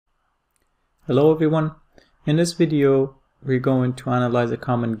Hello everyone. In this video we're going to analyze a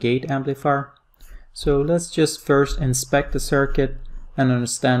common gate amplifier. So let's just first inspect the circuit and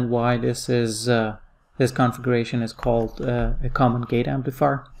understand why this configuration is called a common gate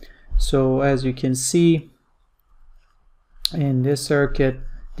amplifier. So as you can see in this circuit,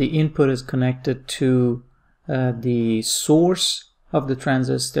 the input is connected to the source of the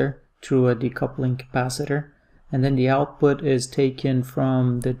transistor through a decoupling capacitor, and then the output is taken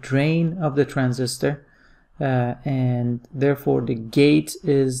from the drain of the transistor, and therefore the gate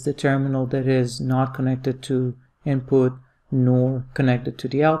is the terminal that is not connected to input nor connected to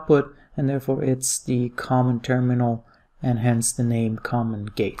the output, and therefore it's the common terminal, and hence the name common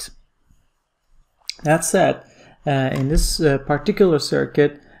gate. That said, in this particular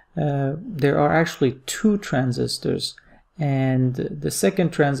circuit there are actually two transistors, and the second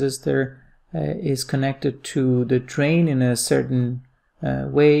transistor is connected to the drain in a certain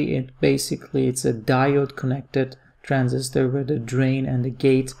way. It's a diode connected transistor where the drain and the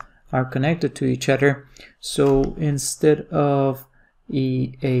gate are connected to each other. So instead of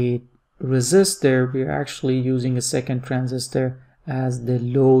a resistor, we are actually using a second transistor as the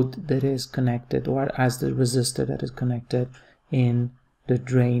load that is connected, or as the resistor that is connected in the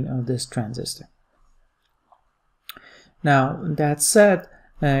drain of this transistor. Now that said,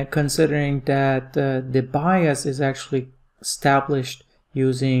 considering that the bias is actually established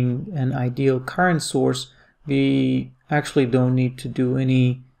using an ideal current source, we actually don't need to do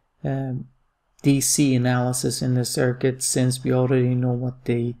any DC analysis in the circuit, since we already know what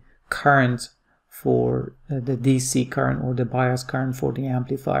the current for the DC current or the bias current for the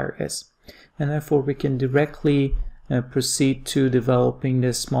amplifier is, and therefore we can directly proceed to developing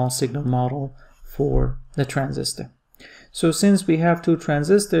this small signal model for the transistor. So since we have two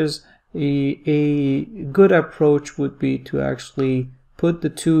transistors, a good approach would be to actually put the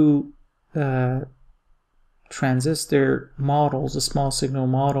two transistor models, the small signal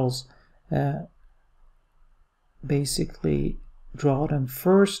models, basically draw them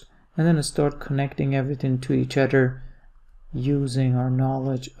first, and then start connecting everything to each other using our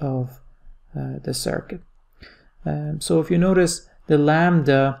knowledge of the circuit. So if you notice, the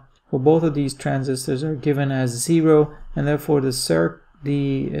lambda for both of these transistors are given as 0, and therefore the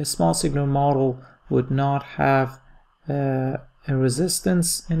small signal model would not have a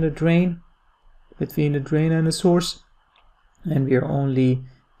resistance in the drain, between the drain and the source, and we are only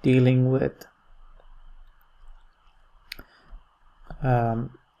dealing with a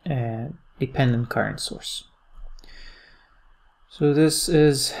dependent current source. So this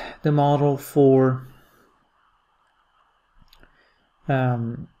is the model for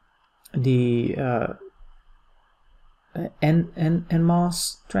the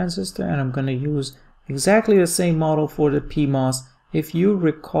NMOS transistor, and I'm going to use exactly the same model for the PMOS. If you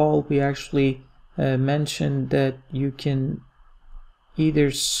recall, we actually mentioned that you can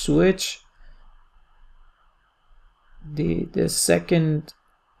either switch the second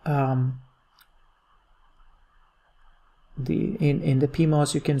in the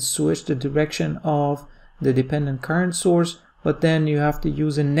PMOS, you can switch the direction of the dependent current source, but then you have to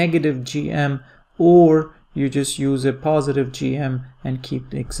use a negative GM, or you just use a positive GM and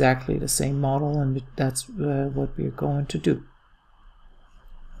keep exactly the same model, and that's what we're going to do.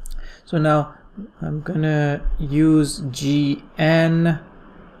 So now I'm gonna use GN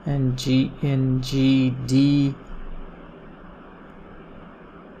and GD,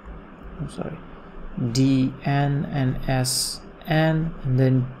 DN and SN, and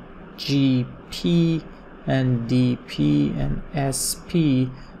then GP and DP and SP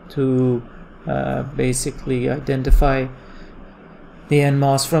to basically identify the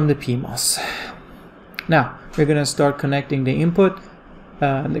NMOS from the PMOS. Now we're going to start connecting the input.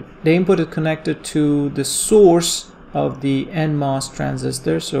 The input is connected to the source of the NMOS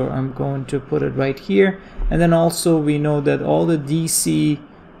transistor, so I'm going to put it right here. And then also we know that all the DC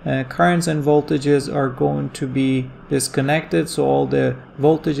currents and voltages are going to be disconnected, so all the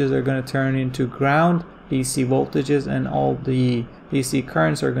voltages are going to turn into ground DC voltages, and all the DC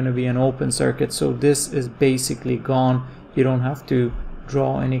currents are going to be an open circuit. So this is basically gone. You don't have to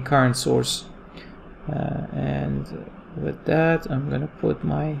draw any current source. And with that, I'm going to put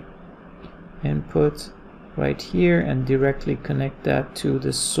my input right here and directly connect that to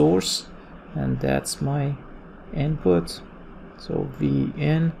the source, and that's my input. So V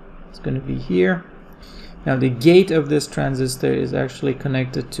in is going to be here. Now the gate of this transistor is actually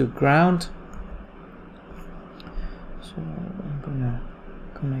connected to ground, so I'm going to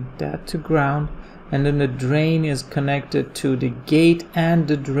connect that to ground, and then the drain is connected to the gate and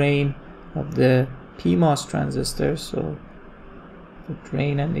the drain of the PMOS transistor. So the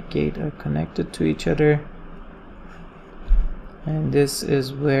drain and the gate are connected to each other, and this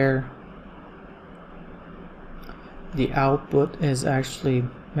is where the output is actually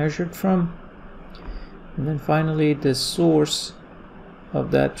measured from. And then finally the source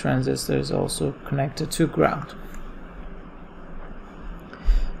of that transistor is also connected to ground.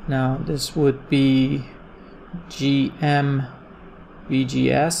 Now this would be GM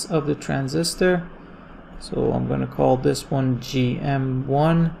VGS of the transistor, so I'm going to call this one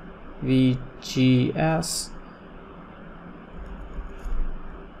GM1 VGS,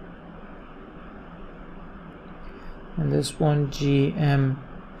 and this one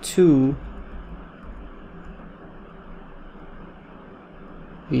GM2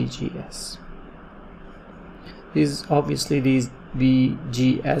 VGS. These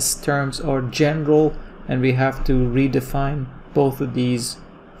VGS terms are general, and we have to redefine both of these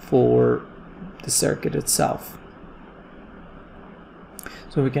for the circuit itself.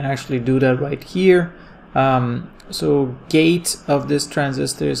 So we can actually do that right here. So gate of this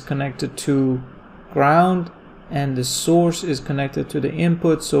transistor is connected to ground, and the source is connected to the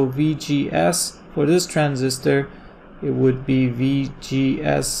input. So VGS for this transistor, it would be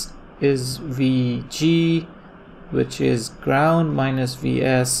VGS is VG, which is ground, minus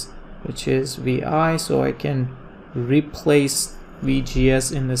VS, which is VI. So I can replace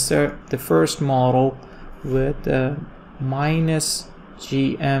VGS in the first model with minus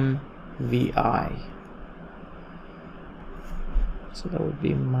GM VI. So that would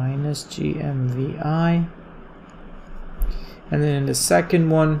be minus GM VI. And then in the second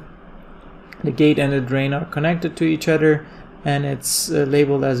one, the gate and the drain are connected to each other, and it's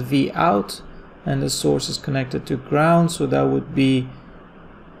labeled as V out, and the source is connected to ground, so that would be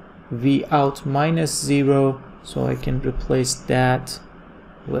V out minus 0. So I can replace that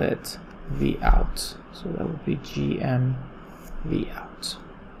with V out. So that would be GM V out.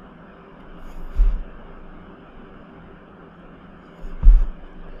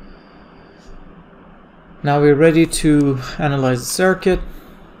 Now we're ready to analyze the circuit.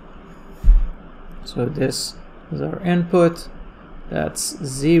 So this is our input, that's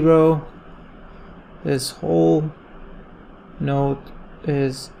 0. This whole node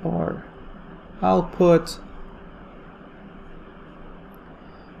is our output,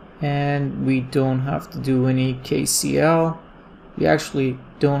 and we don't have to do any KCL. We actually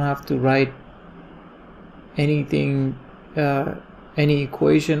don't have to write anything, any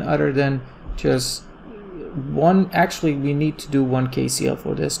equation other than just one. Actually, we need to do one KCL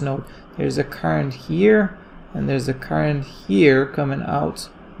for this node. There's a current here and there's a current here coming out,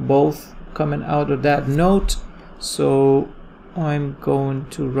 both coming out of that node. So I'm going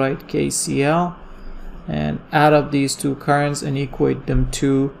to write KCL and add up these two currents and equate them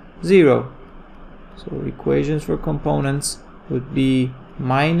to 0. So equations for components would be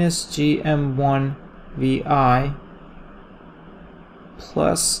minus GM1 VI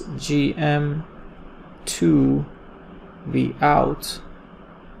plus GM2 V out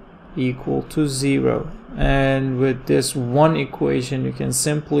equal to 0. And with this one equation, you can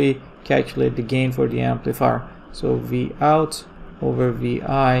simply calculate the gain for the amplifier. So V out over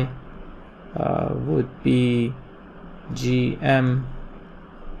VI would be GM1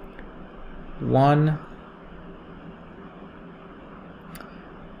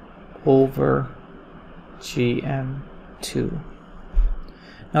 over GM2.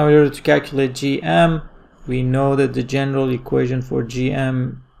 Now in order to calculate GM, we know that the general equation for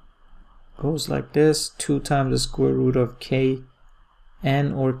GM goes like this: 2 times the square root of K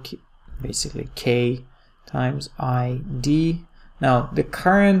N, or basically K times ID. Now the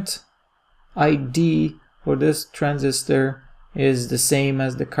current ID for this transistor is the same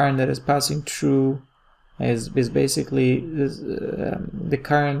as the current that is passing through, is basically the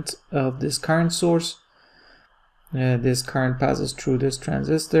current of this current source. This current passes through this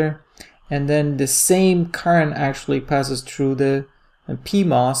transistor, and then the same current actually passes through the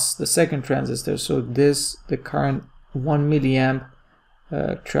PMOS, the second transistor. So the current 1 milliamp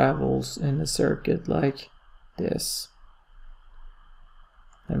travels in the circuit like this.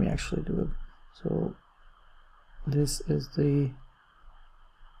 Let me actually do it. So this is the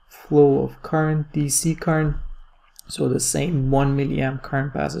flow of current, DC current. So the same 1 milliamp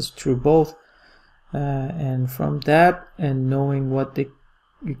current passes through both. And from that, and knowing what the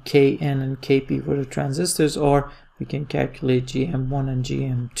Kn and Kp for the transistors are, we can calculate GM1 and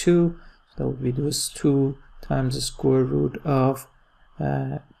GM2. So that would be this 2 times the square root of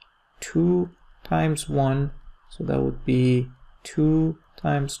 2 times 1. So that would be 2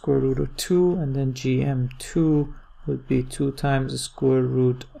 times square root of 2, and then GM2 would be 2 times the square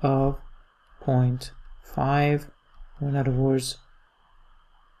root of 0.5. In other words,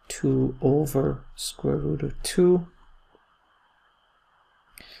 2 over square root of 2.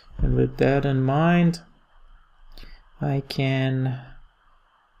 And with that in mind, I can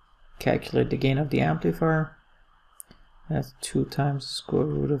calculate the gain of the amplifier. That's 2 times the square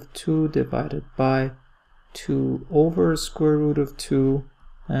root of 2 divided by 2 over square root of 2,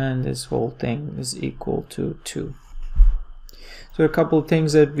 and this whole thing is equal to 2. So a couple of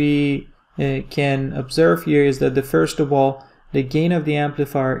things that we can observe here is that first of all, the gain of the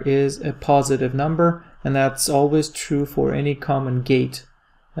amplifier is a positive number, and that's always true for any common gate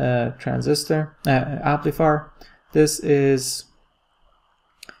transistor amplifier. This is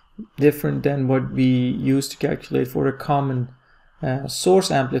different than what we use to calculate for a common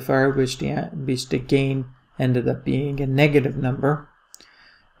source amplifier, which the gain ended up being a negative number.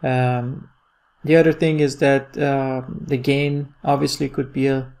 The other thing is that the gain obviously could be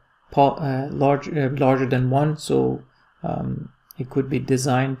larger than 1, so it could be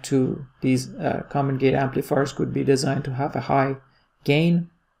designed to, these common gate amplifiers could be designed to have a high gain.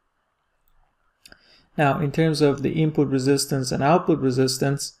 Now, in terms of the input resistance and output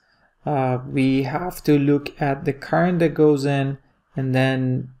resistance, we have to look at the current that goes in and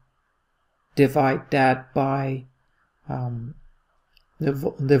then divide that by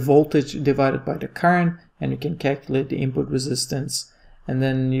the voltage divided by the current, and you can calculate the input resistance, and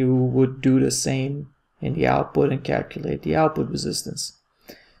then you would do the same in the output and calculate the output resistance.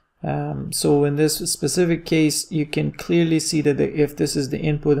 So in this specific case, you can clearly see that if this is the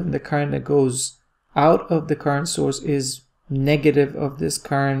input and the current that goes out of the current source is negative of this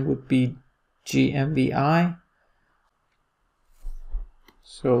current, would be GMVI.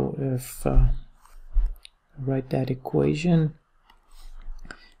 So if I write that equation,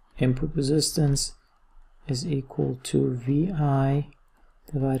 input resistance is equal to VI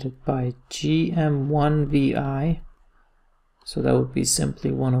divided by GM1 VI. So that would be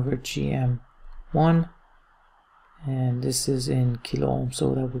simply 1 over GM1, and this is in kilo ohms,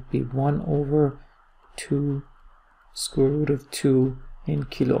 so that would be 1 over 2 square root of 2 in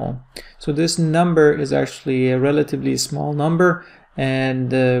kilo ohm. So this number is actually a relatively small number,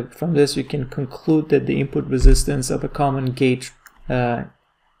 and from this we can conclude that the input resistance of a common gate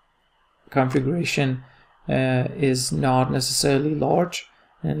configuration is not necessarily large,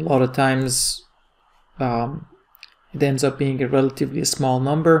 and a lot of times it ends up being a relatively small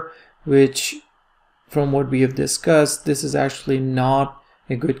number, which, from what we have discussed, this is actually not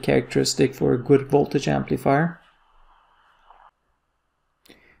a good characteristic for a good voltage amplifier.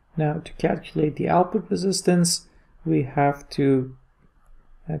 Now, to calculate the output resistance, we have to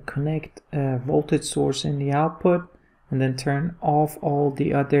connect a voltage source in the output and then turn off all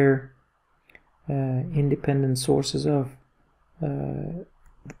the other independent sources of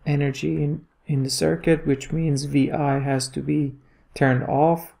energy in the circuit, which means VI has to be turned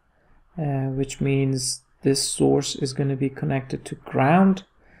off, which means this source is going to be connected to ground,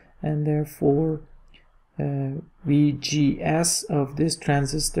 and therefore VGS of this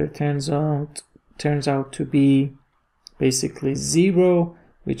transistor turns out to be basically 0,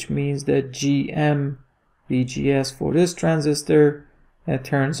 which means that GM VGS for this transistor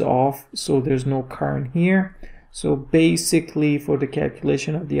turns off, so there's no current here. So basically, for the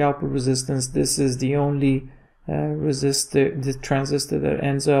calculation of the output resistance, this is the only the transistor that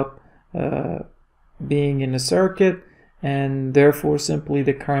ends up being in the circuit, and therefore simply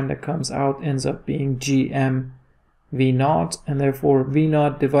the current that comes out ends up being GM V0, and therefore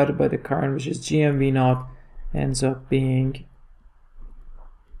V0 divided by the current, which is GM V0, ends up being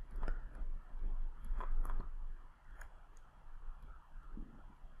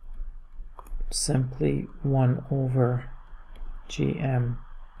simply 1 over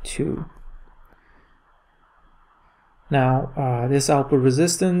GM2. Now, this output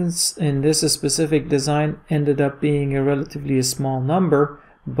resistance in this specific design ended up being a relatively small number,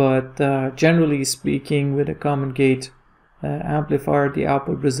 but generally speaking, with a common gate amplifier, the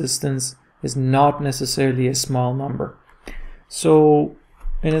output resistance is not necessarily a small number. So,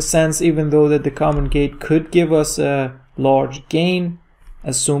 in a sense, even though that the common gate could give us a large gain,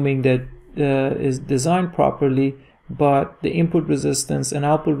 assuming that is designed properly, but the input resistance and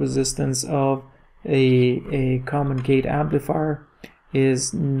output resistance of a common gate amplifier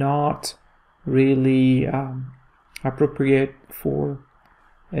is not really appropriate for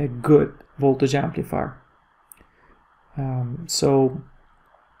a good voltage amplifier. So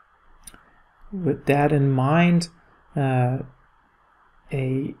with that in mind, a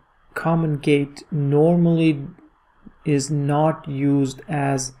common gate normally is not used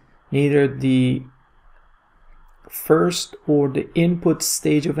as neither the first or the input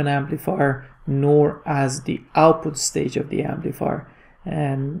stage of an amplifier nor as the output stage of the amplifier.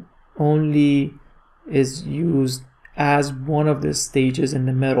 and only is used as one of the stages in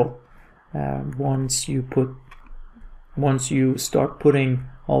the middle. Once you start putting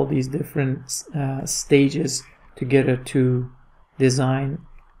all these different stages together to design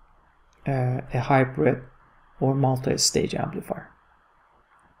a hybrid or multi-stage amplifier.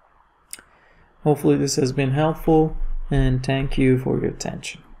 Hopefully this has been helpful, and thank you for your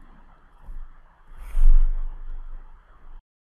attention.